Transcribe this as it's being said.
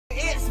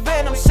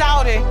venom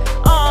shouting.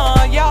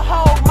 Your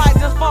hoe might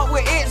just fuck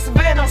with it's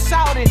venom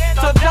shouting.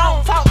 So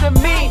don't talk to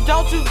me,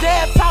 don't you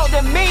dare talk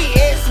to me,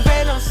 it's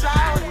venom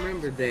shouting. I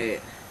remember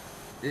that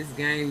this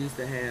game used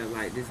to have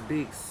like this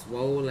big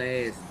swole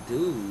ass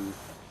dude.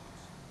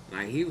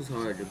 Like he was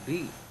hard to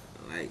beat.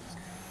 Like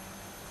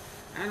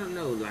I don't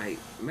know, like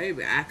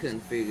maybe I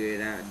couldn't figure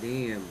it out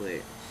then,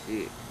 but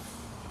shit,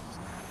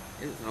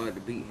 it was hard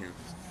to beat him.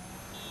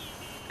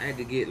 I had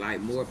to get like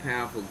more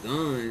powerful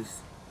guns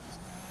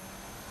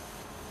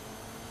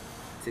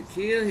to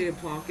kill his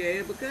punk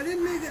ass because this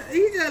nigga,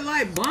 he just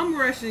like bum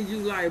rushing you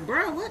like,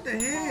 bro, what the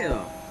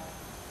hell?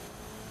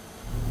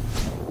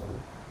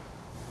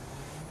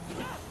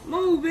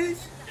 Move, bitch.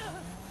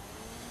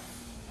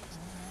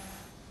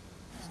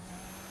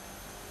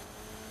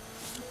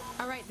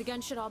 All right, the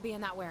guns should all be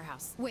in that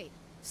warehouse. Wait,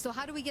 so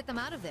how do we get them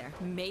out of there?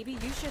 Maybe you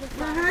should have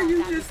Bro, thought how about you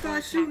that just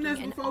before start shooting us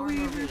attacking before an we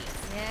even... armory.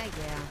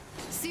 Yeah.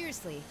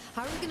 Seriously,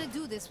 how are we gonna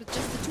do this with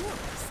just the two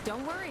of us?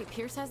 Don't worry,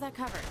 Pierce has that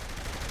covered.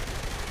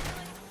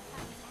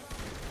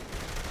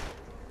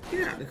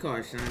 Get out the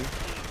car, Shiny.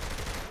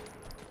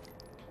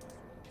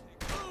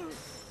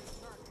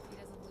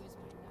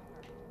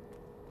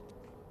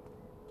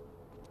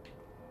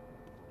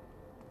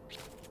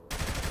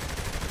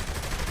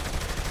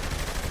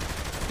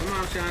 Come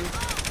on, Shiny.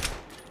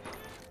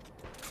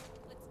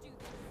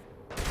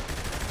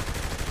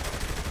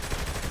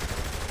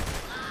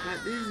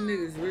 Like, these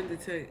niggas really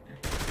take...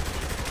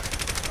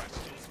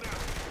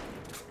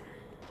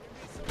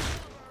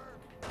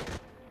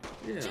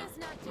 Yeah,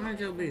 mind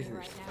your business.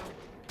 Right now.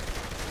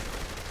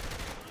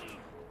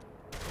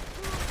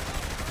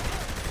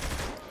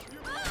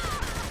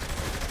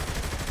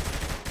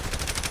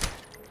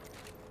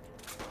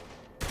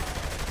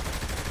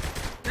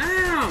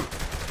 Damn!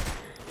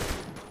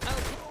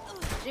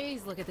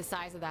 Jeez, look at the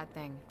size of that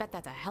thing. Bet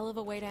that's a hell of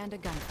a way to end a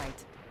gunfight.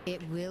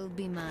 It will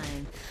be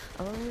mine.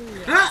 Oh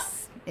yes, Ah!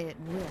 it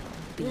will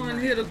be One mine.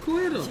 hit a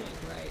quitter.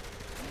 Right.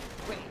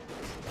 Wait,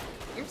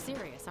 you're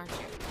serious, aren't you?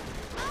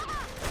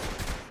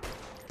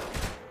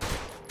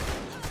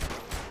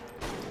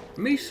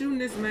 Me shooting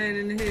this man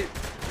in the head.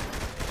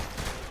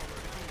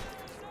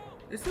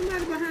 Is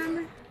somebody behind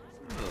me?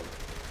 Oh.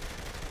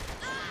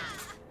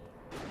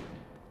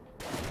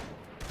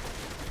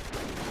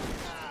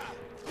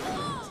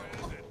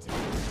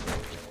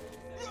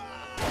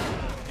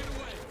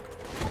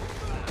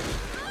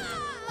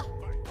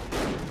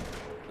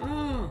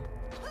 Oh.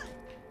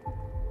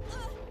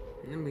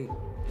 Let me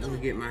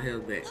get my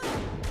health back.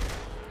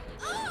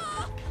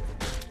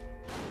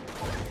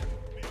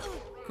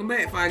 Come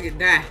back before I get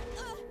die.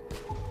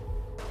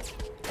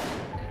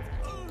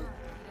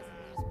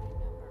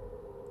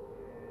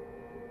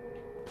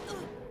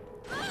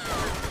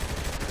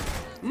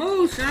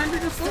 Move, Shiny,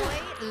 the fuck?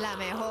 Soy la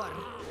mejor.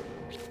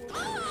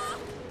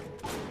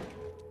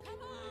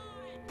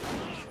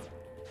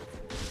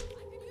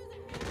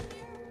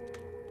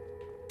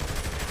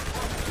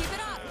 Keep it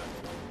up!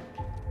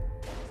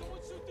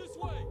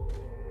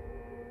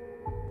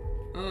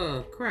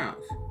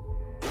 Crouch.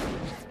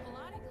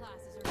 Pilates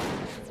classes are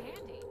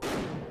handy. Get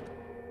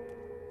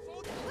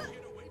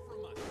away from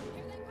us.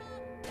 Here they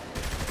come.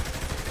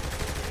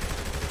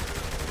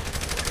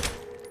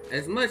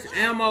 As much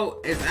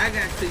ammo as I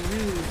got to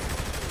use.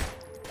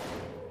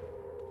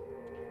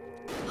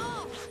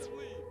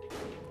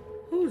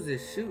 Who's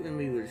this shooting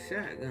me with a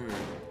shotgun?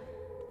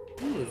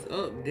 Who was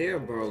up there,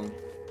 bro?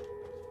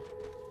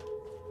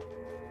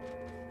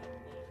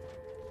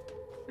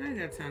 I ain't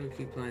got time to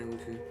keep playing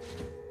with you.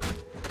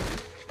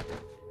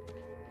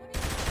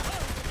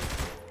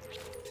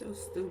 Get your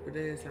stupid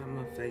ass out of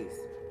my face.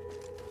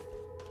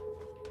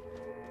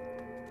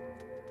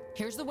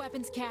 Here's the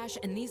weapons cache,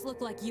 and these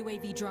look like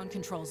UAV drone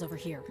controls over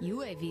here.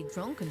 UAV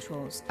drone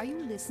controls. Are you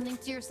listening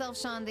to yourself,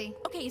 Shandi?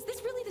 Okay, is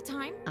this really the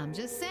time? I'm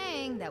just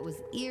saying that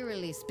was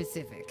eerily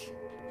specific.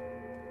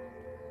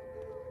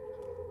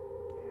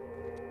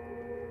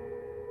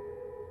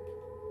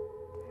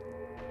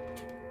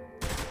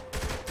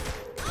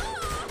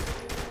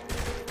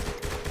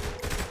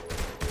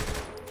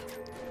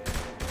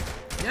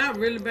 Y'all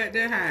really back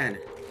there hiding.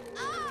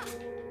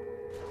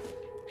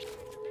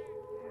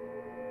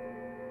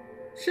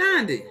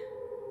 Shandi!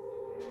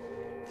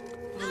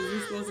 Oh, you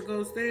supposed to go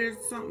upstairs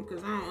or something?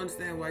 Because I don't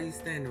understand why you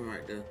standing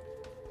right there.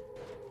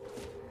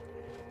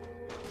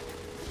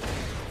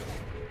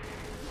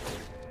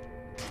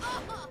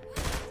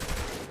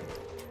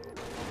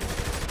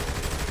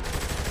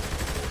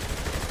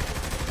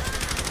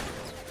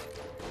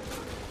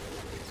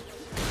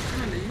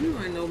 Shandi, you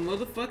ain't no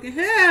motherfucking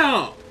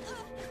help!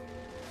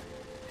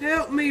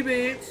 Help me,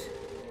 bitch!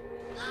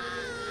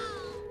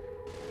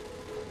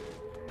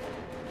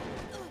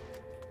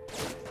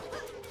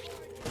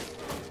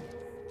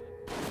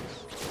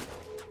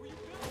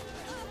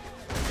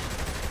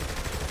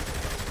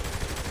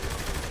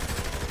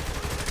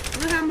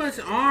 Look how much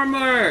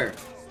armor!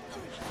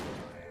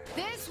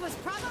 This was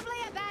probably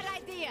a bad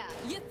idea.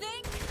 You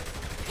think?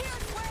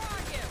 Pierce, where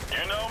are you?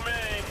 You know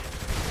me.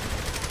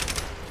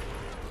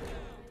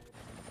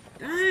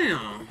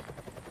 Damn!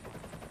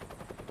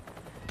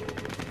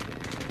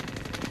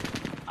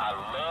 I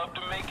love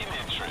to make an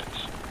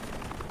entrance.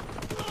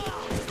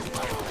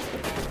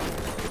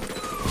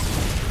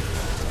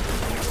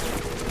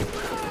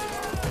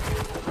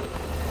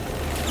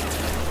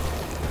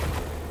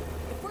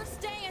 If we're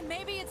staying,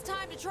 maybe it's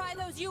time to try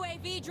those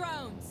UAV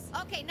drones.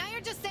 Okay, now you're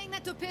just saying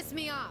that to piss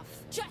me off.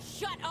 Just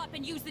shut up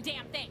and use the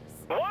damn things.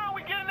 Why are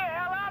we getting the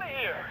hell out of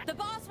here? The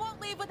boss won't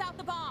leave without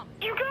the bomb.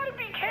 You gotta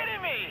be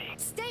kidding me!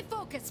 Stay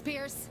focused,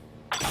 Pierce.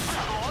 That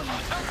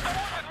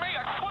wasn't me,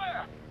 I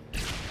swear!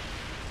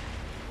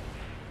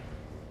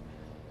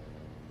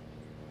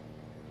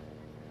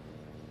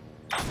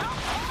 Stop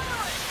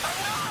firing! I'm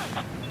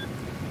not!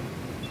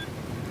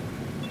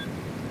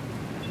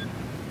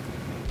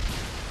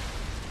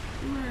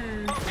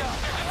 Man. Look out,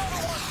 there's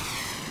another one!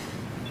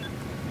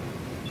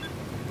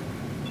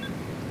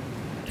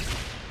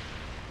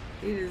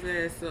 Eat his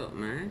ass up,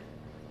 man.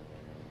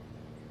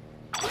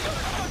 We gotta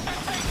shut this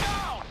thing down!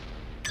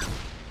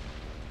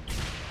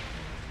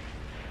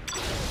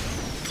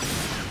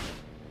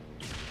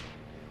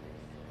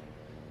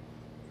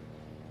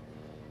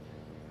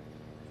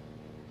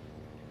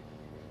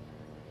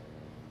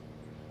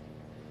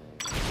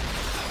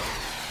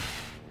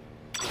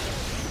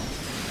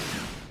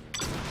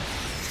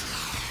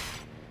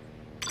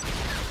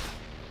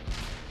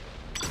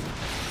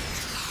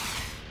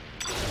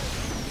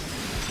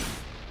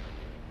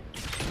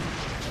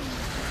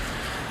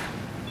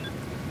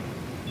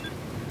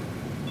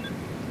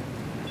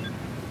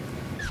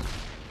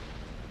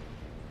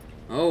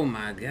 Oh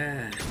my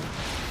God.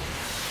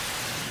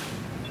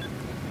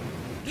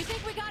 You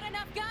think we got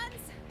enough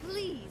guns?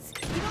 Please.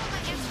 You know what my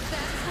answer to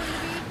that is going to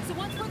be? So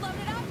once we're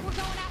loaded up, we're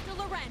going after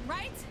Loren,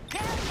 right?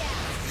 Hell yeah!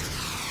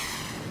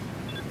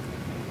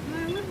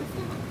 Man, what the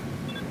fuck?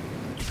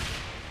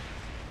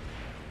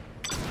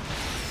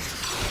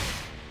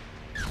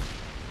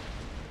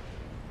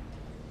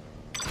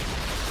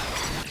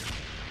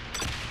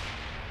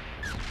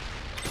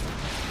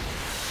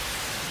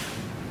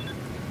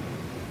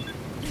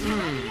 You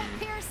ready yet,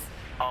 Pierce?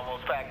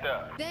 Almost packed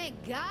up. Thank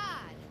God.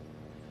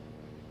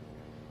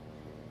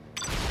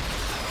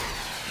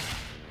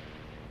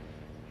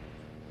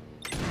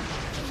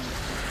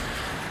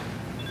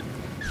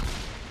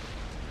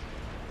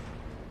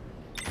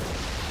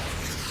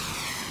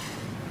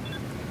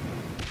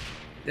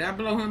 Did I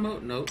blow him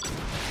up? Nope.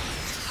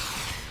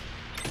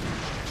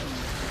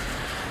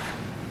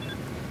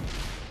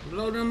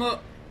 Blow them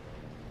up.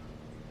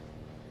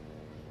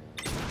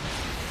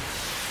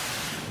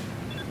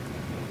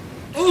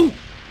 Ooh!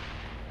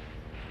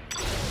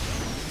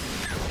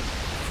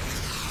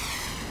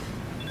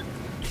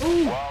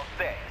 Ooh! We're all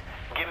set.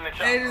 Get in the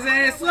chopper. Ate his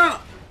ass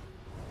up!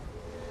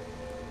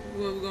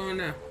 Where we going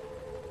now?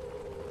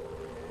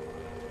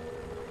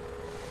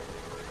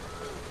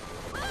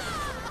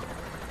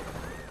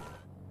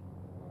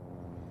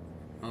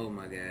 Oh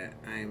my God,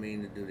 I ain't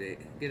mean to do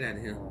that. Get out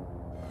of here.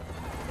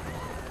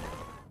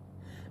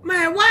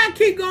 Man, why I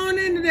keep going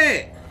into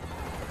that?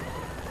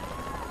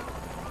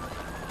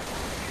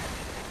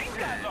 These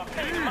guys are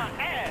kicking my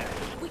ass.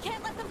 We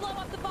can't let them blow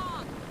up the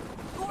bomb.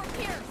 Or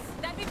Pierce.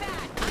 That'd be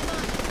bad. I'm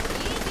on it.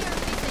 Easy,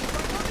 everything.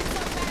 We're moving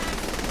so fast.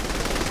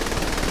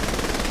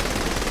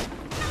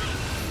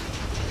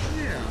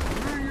 Yeah,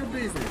 mind your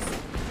business.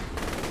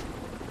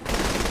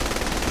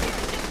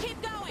 Just keep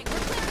going.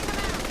 We're clearing them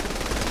out.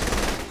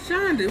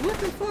 Shonda, what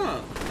the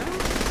fuck?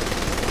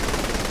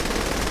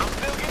 I'm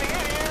still getting in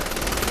here.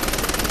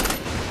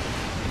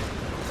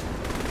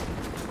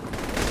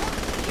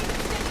 Keep it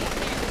steady up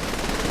there.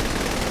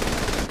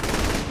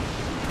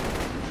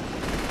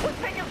 What's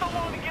taking so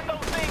long to get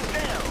those things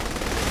down?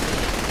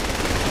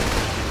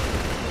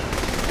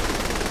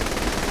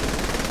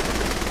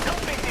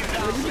 Don't think these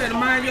Well, guys you better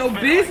mind your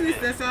business,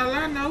 that's all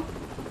I know.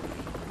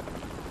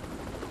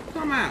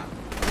 Come out.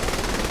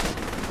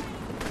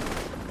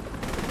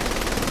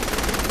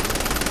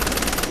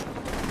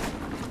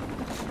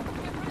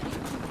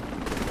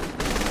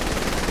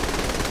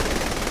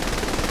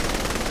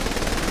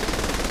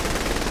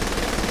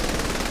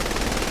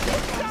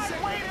 What you guys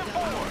waiting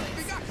for?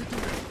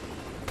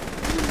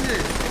 Who's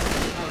this?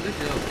 Oh, this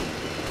is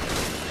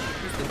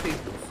Mr.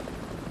 Peoples.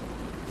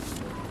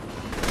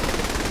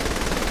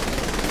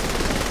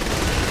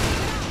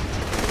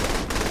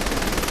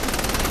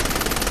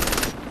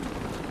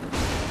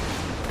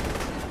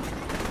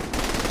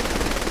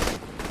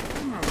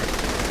 Come on, right.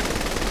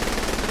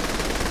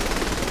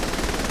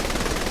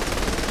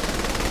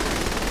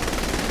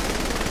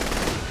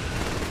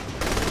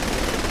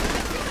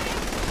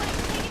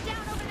 Take it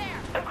down over there.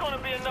 There's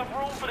gonna be enough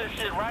room for this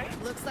shit, right?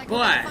 Looks like we're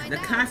gonna Boy, find the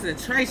out.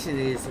 concentration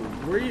is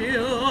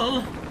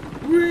real.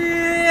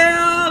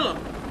 Real.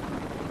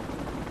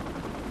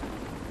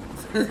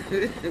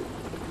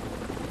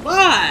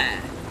 Boy.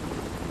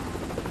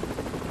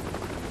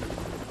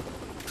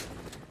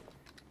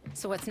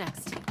 So what's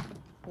next?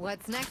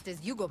 What's next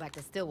is you go back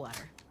to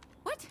Stillwater.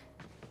 What?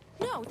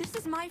 No, this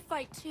is my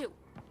fight too.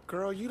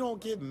 Girl, you don't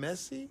get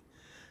messy.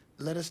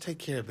 Let us take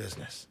care of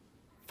business.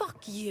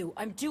 Fuck you.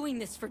 I'm doing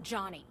this for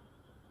Johnny.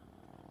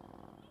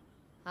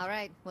 All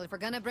right, well, if we're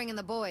gonna bring in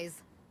the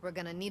boys, we're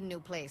gonna need a new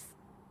place.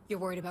 You're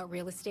worried about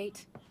real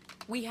estate?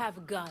 We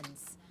have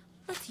guns.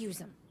 Let's use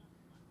them.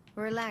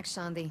 Relax,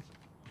 Shandy.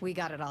 We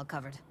got it all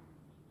covered.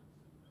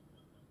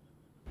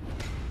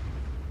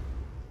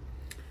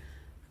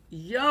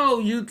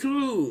 Yo,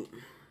 YouTube.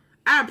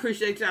 I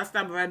appreciate y'all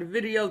stopping by the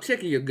video,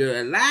 checking your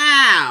good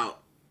loud.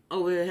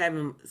 Over here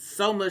having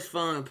so much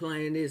fun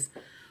playing this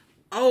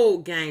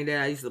old game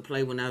that I used to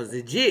play when I was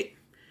a jit.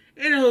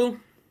 Anywho,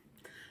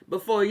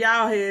 before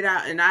y'all head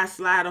out and I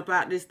slide up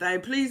out this thing,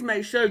 please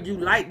make sure you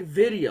like the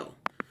video,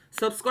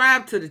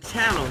 subscribe to the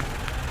channel,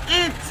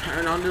 and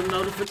turn on the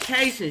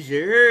notifications.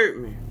 You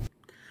heard me.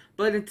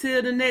 But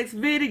until the next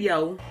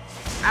video,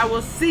 I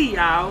will see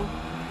y'all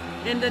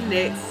in the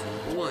next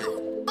one.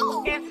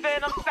 It's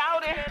Venom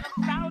Saudi.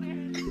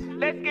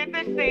 Let's get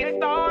this shit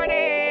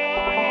started.